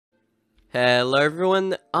Hello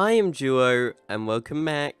everyone, I am Duo, and welcome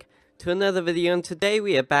back to another video, and today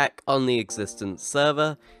we are back on the Existence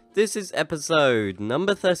server. This is episode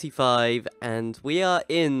number 35, and we are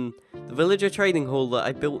in the villager trading hall that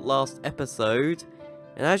I built last episode,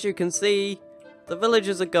 and as you can see, the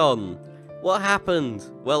villagers are gone. What happened?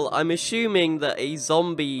 Well, I'm assuming that a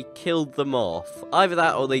zombie killed them off. Either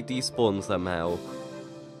that or they despawned somehow.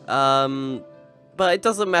 But it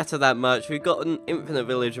doesn't matter that much. We've got an infinite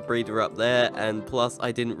villager breeder up there, and plus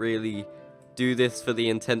I didn't really do this for the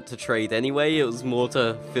intent to trade anyway. It was more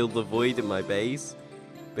to fill the void in my base,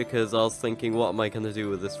 because I was thinking, what am I going to do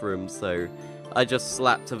with this room? So I just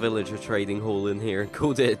slapped a villager trading hall in here and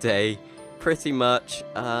called it a day, pretty much.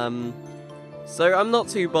 So I'm not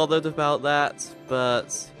too bothered about that,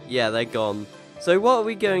 but yeah, they're gone. So what are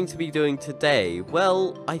we going to be doing today?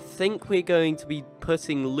 Well, I think we're going to be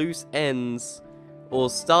putting loose ends, or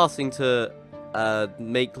starting to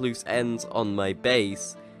make loose ends on my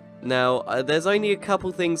base. Now, there's only a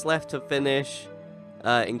couple things left to finish,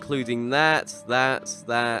 including that,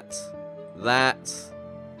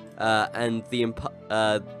 and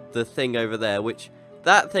the thing over there, which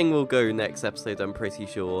that thing will go next episode, I'm pretty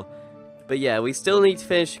sure. But yeah, we still need to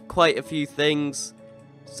finish quite a few things,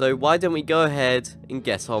 so why don't we go ahead and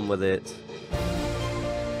get on with it.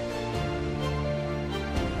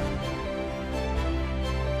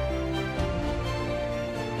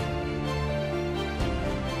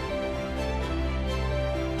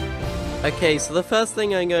 Okay, so the first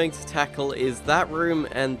thing I'm going to tackle is that room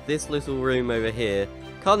and this little room over here.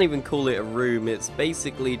 Can't even call it a room, it's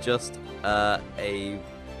basically just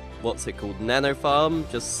what's it called, nano farm,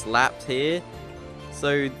 just slapped here.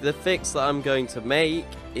 So the fix that I'm going to make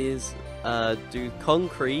is do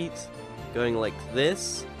concrete going like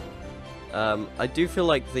this. I do feel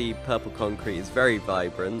like the purple concrete is very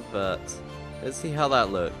vibrant, but let's see how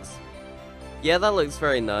that looks. Yeah, that looks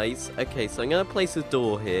very nice. Okay, so I'm going to place a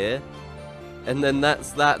door here. And then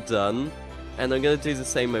that's that done, and I'm going to do the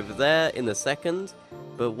same over there in a second,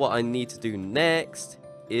 but what I need to do next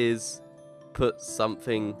is put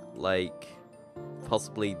something like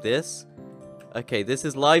possibly this. Okay, this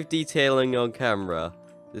is live detailing on camera.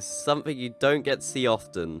 This is something you don't get to see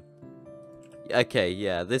often. Okay,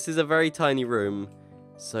 yeah, this is a very tiny room,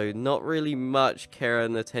 so not really much care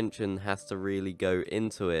and attention has to really go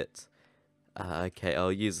into it. Okay,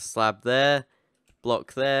 I'll use a slab there,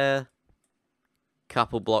 block there,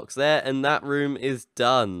 couple blocks there, and that room is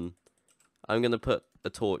done. I'm gonna put a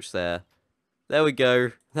torch there. There we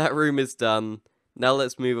go, that room is done. Now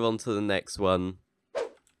let's move on to the next one.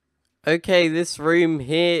 Okay, this room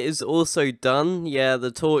here is also done. Yeah,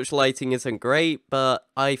 the torch lighting isn't great, but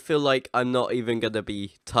I feel like I'm not even gonna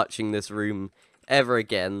be touching this room ever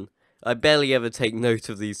again. I barely ever take note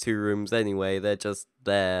of these two rooms anyway, they're just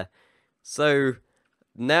there. So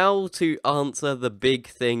now to answer the big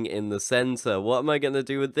thing in the center. What am I going to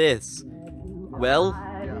do with this? Well,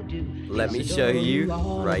 let me show you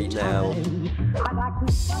right now. I'd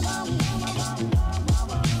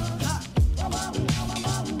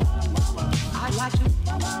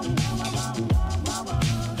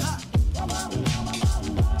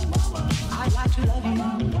like to love you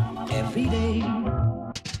every day.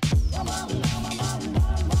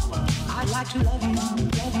 I'd like to love you,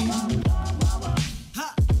 love you.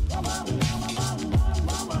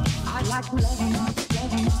 I'd like to love you,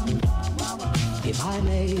 if I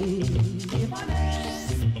may, if I may.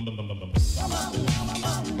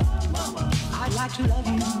 I'd like to love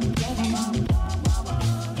you,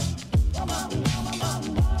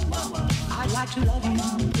 I'd like to love you,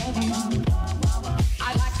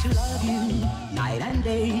 I'd like to love you, night and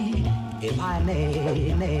day, if I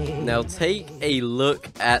may. Now take a look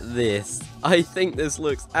at this. I think this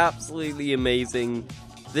looks absolutely amazing.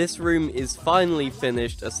 This room is finally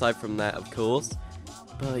finished, aside from that, of course.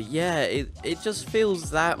 But yeah, it just feels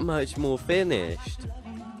that much more finished.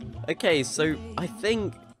 Okay, so I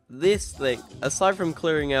think this thing, aside from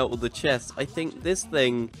clearing out all the chests, I think this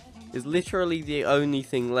thing is literally the only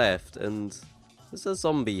thing left. And there's a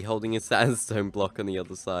zombie holding a sandstone block on the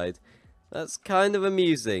other side. That's kind of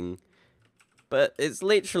amusing. But it's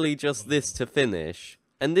literally just this to finish.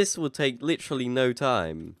 And this will take literally no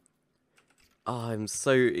time. Oh, I'm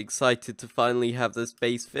so excited to finally have this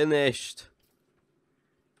base finished.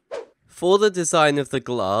 For the design of the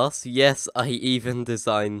glass, yes, I even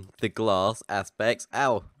designed the glass aspects.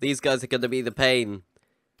 Ow, these guys are going to be the pain.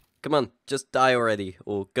 Come on, just die already,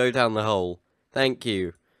 or go down the hole. Thank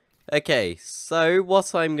you. Okay, so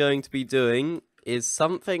what I'm going to be doing is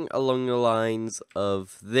something along the lines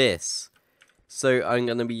of this. So I'm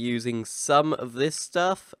going to be using some of this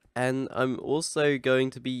stuff and I'm also going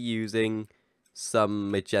to be using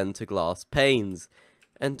some magenta glass panes.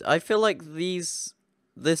 And I feel like this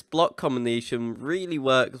block combination really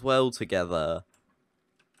works well together.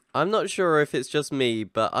 I'm not sure if it's just me,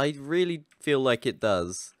 but I really feel like it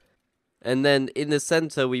does. And then in the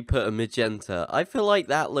center we put a magenta. I feel like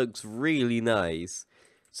that looks really nice.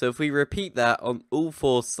 So if we repeat that on all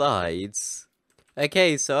 4 sides...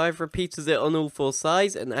 Okay, so I've repeated it on all 4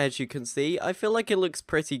 sides, and as you can see, I feel like it looks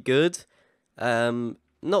pretty good.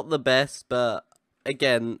 Not the best, but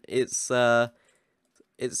again, it's sort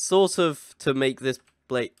of to make this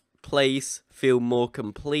place feel more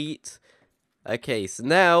complete. Okay, so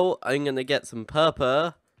now I'm gonna get some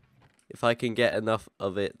purple, if I can get enough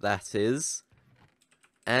of it, that is.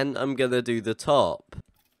 And I'm gonna do the top.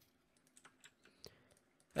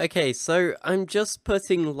 Okay, so I'm just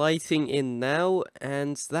putting lighting in now,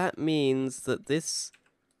 and that means that this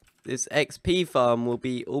XP farm will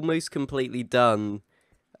be almost completely done.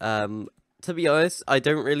 To be honest, I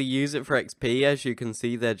don't really use it for XP. As you can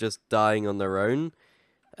see, they're just dying on their own.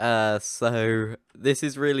 So this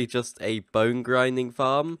is really just a bone grinding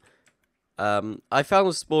farm. I found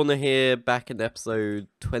a spawner here back in episode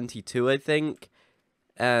 22, I think.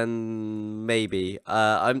 And maybe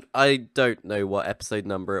I don't know what episode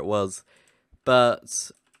number it was,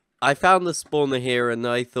 but I found the spawner here and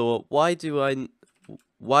I thought, why don't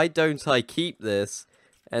I keep this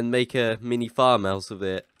and make a mini farm out of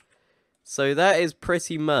it? So that is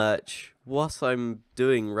pretty much what I'm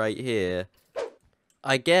doing right here.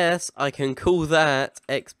 I guess I can call that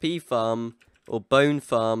XP farm or bone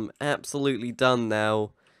farm absolutely done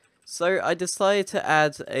now. So I decided to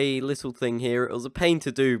add a little thing here. It was a pain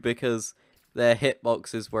to do because their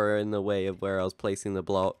hitboxes were in the way of where I was placing the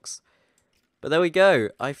blocks. But there we go.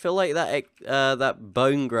 I feel like that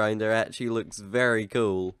bone grinder actually looks very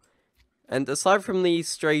cool. And aside from these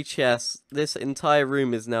stray chests, this entire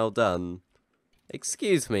room is now done.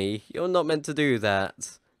 Excuse me, you're not meant to do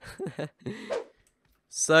that.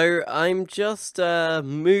 So I'm just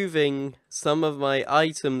moving some of my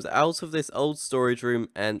items out of this old storage room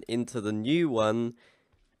and into the new one.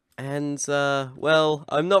 And, well,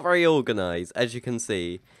 I'm not very organized, as you can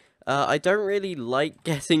see. I don't really like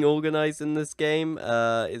getting organized in this game.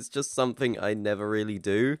 It's just something I never really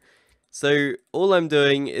do. So all I'm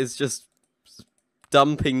doing is just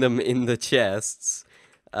dumping them in the chests.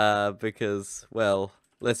 Because, well...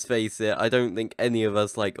 let's face it, I don't think any of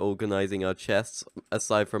us like organizing our chests,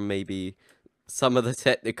 aside from maybe some of the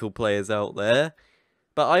technical players out there.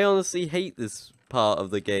 But I honestly hate this part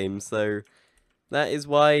of the game, so that is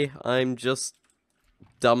why I'm just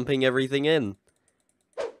dumping everything in.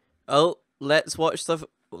 Oh, let's watch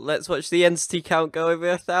the entity count go over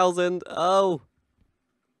 1,000. Oh,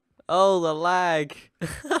 the lag.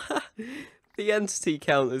 The entity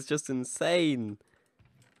count is just insane.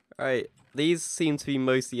 Right. These seem to be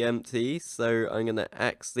mostly empty, so I'm gonna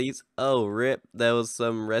axe these. Oh, rip. There was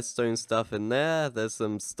some redstone stuff in there. There's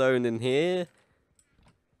some stone in here.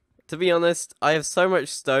 To be honest, I have so much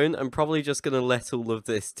stone, I'm probably just gonna let all of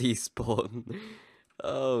this despawn.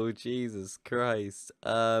 Oh, Jesus Christ.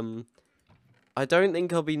 I don't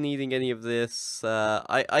think I'll be needing any of this.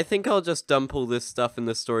 I think I'll just dump all this stuff in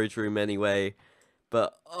the storage room anyway.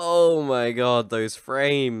 But, oh my god, those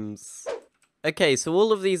frames. Okay, so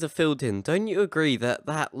all of these are filled in. Don't you agree that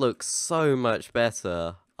that looks so much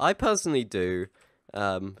better? I personally do.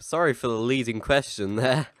 Sorry for the leading question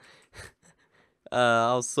there.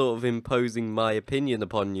 I was sort of imposing my opinion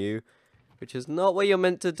upon you, which is not what you're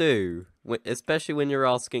meant to do, especially when you're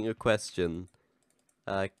asking a question.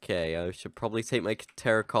 Okay, I should probably take my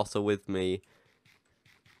terracotta with me.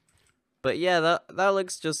 But yeah, that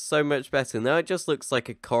looks just so much better. Now it just looks like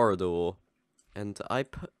a corridor. And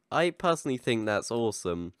I personally think that's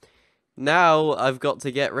awesome. Now I've got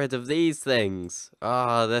to get rid of these things.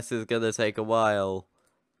 This is gonna take a while.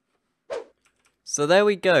 So there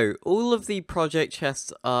we go. All of the project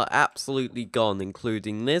chests are absolutely gone,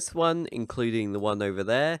 including this one, including the one over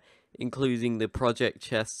there, including the project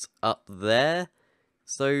chests up there.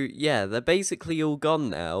 So yeah, they're basically all gone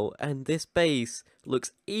now, and this base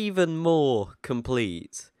looks even more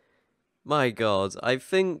complete. My god, I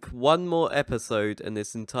think one more episode and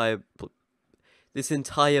this entire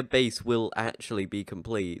base will actually be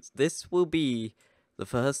complete. This will be the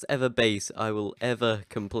first ever base I will ever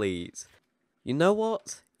complete. You know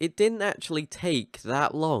what? It didn't actually take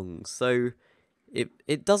that long, so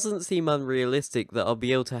it doesn't seem unrealistic that I'll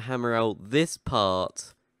be able to hammer out this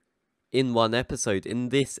part in one episode, in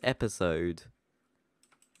this episode.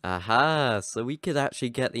 Aha, so we could actually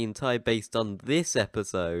get the entire base done this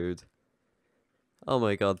episode. Oh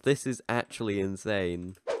my god, this is actually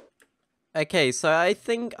insane. Okay, so I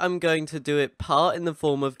think I'm going to do it part in the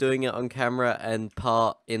form of doing it on camera and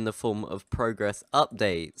part in the form of progress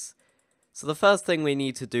updates. So the first thing we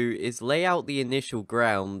need to do is lay out the initial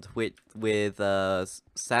ground with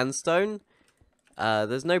sandstone.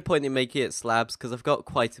 There's no point in making it slabs because I've got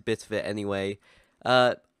quite a bit of it anyway.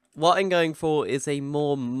 What I'm going for is a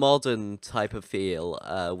more modern type of feel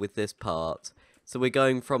with this part. So we're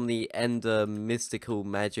going from the Ender mystical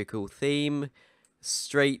magical theme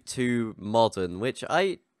straight to modern, which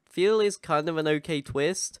I feel is kind of an okay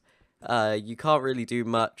twist. You can't really do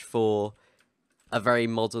much for a very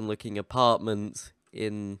modern looking apartment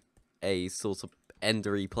in a sort of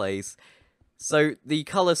endery place. So the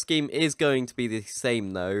color scheme is going to be the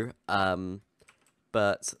same though,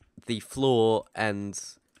 but the floor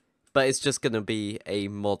but it's just going to be a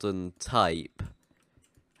modern type.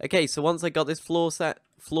 Okay, so once I got this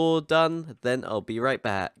floor done, then I'll be right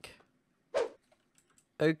back.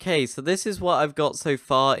 Okay, so this is what I've got so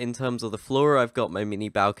far in terms of the floor. I've got my mini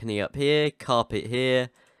balcony up here, carpet here.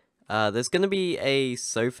 There's going to be a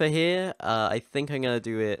sofa here. I think I'm going to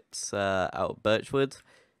do it out of birchwood.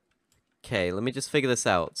 Okay, let me just figure this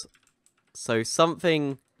out. So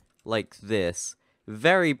something like this.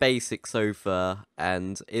 Very basic sofa,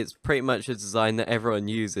 and it's pretty much a design that everyone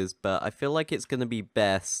uses, but I feel like it's going to be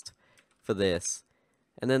best for this.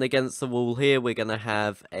 And then against the wall here, we're going to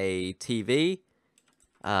have a TV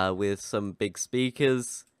with some big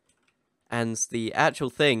speakers. And the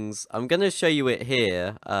actual things, I'm going to show you it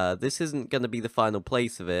here. This isn't going to be the final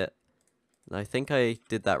place of it. I think I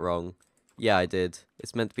did that wrong. Yeah, I did.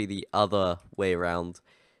 It's meant to be the other way around.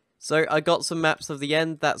 So I got some maps of the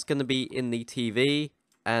end. That's going to be in the TV.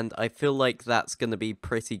 And I feel like that's going to be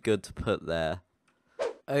pretty good to put there.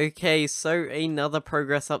 Okay, so another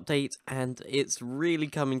progress update. And it's really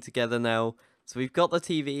coming together now. So we've got the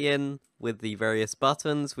TV in with the various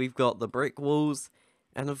buttons. We've got the brick walls.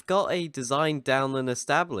 And I've got a design down and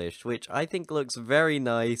established, which I think looks very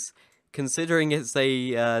nice, considering it's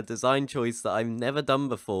a design choice that I've never done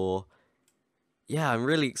before. Yeah, I'm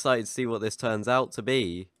really excited to see what this turns out to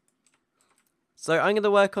be. So I'm going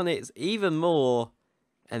to work on it even more,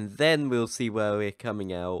 and then we'll see where we're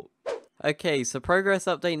coming out. Okay, so progress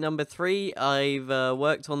update number 3. I've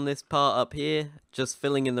worked on this part up here, just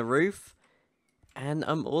filling in the roof. And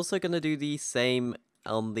I'm also going to do the same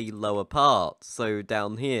on the lower part, so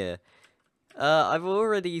down here. I've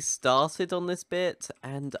already started on this bit,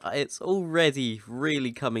 and it's already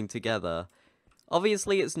really coming together.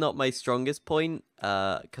 Obviously, it's not my strongest point,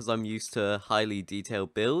 because I'm used to highly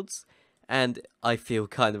detailed builds, and I feel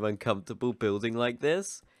kind of uncomfortable building like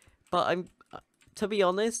this. But to be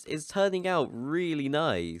honest, it's turning out really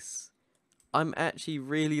nice. I'm actually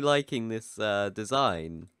really liking this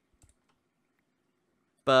design.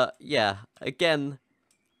 But yeah, again,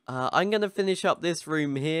 I'm going to finish up this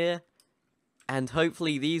room here, and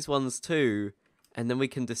hopefully these ones too, and then we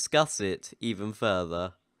can discuss it even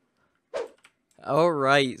further.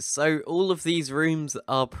 Alright, so all of these rooms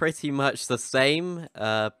are pretty much the same,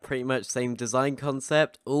 pretty much same design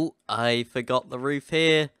concept. Oh, I forgot the roof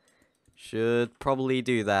here. Should probably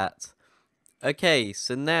do that. Okay,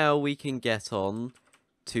 so now we can get on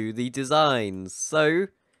to the designs. So,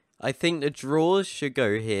 I think the drawers should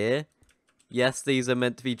go here. Yes, these are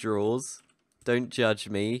meant to be drawers. Don't judge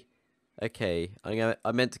me. Okay,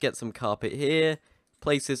 I meant to get some carpet here,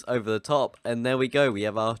 place this over the top, and there we go, we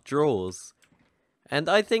have our drawers. And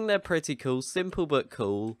I think they're pretty cool, simple but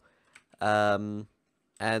cool. And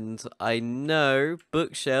I know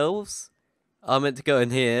bookshelves are meant to go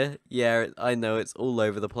in here. Yeah, I know, it's all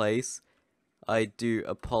over the place. I do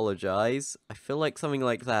apologize. I feel like something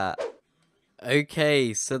like that.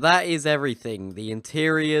 Okay, so that is everything. The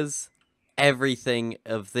interiors, everything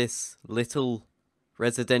of this little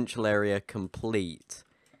residential area complete.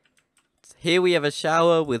 Here we have a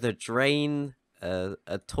shower with a drain,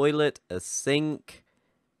 a toilet, a sink,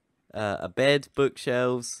 a bed,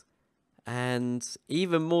 bookshelves, and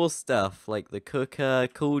even more stuff like the cooker,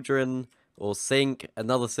 cauldron, or sink,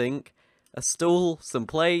 another sink, a stool, some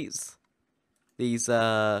plates, these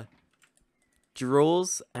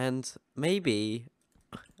drawers, and maybe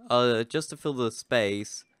just to fill the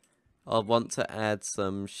space, I'll want to add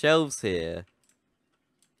some shelves here.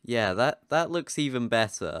 Yeah, that looks even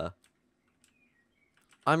better.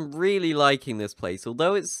 I'm really liking this place.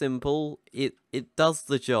 Although it's simple, it does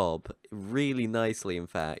the job really nicely, in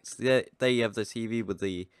fact. There you have the TV with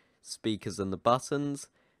the speakers and the buttons.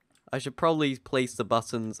 I should probably place the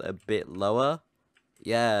buttons a bit lower.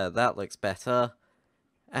 Yeah, that looks better.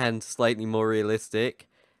 And slightly more realistic.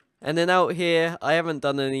 And then out here, I haven't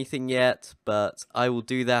done anything yet, but I will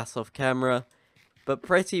do that off camera. but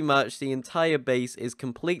pretty much the entire base is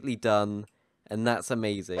completely done, and that's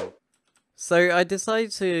amazing. So I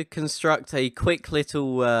decided to construct a quick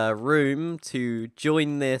little room to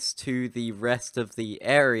join this to the rest of the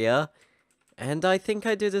area, and I think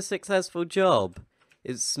I did a successful job.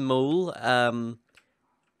 It's small,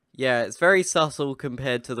 yeah, it's very subtle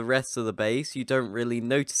compared to the rest of the base. You don't really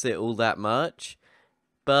notice it all that much,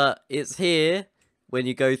 but it's here. When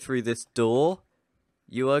you go through this door,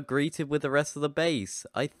 you are greeted with the rest of the base.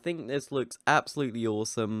 I think this looks absolutely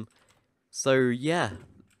awesome. So yeah,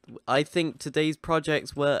 I think today's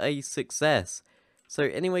projects were a success. So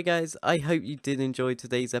anyway guys, I hope you did enjoy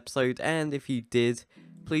today's episode, and if you did,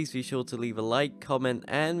 please be sure to leave a like, comment,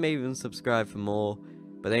 and maybe even subscribe for more.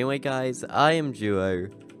 But anyway guys, I am Duo,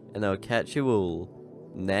 and I'll catch you all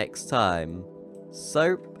next time.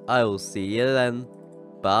 So, I will see you then.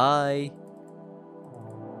 Bye.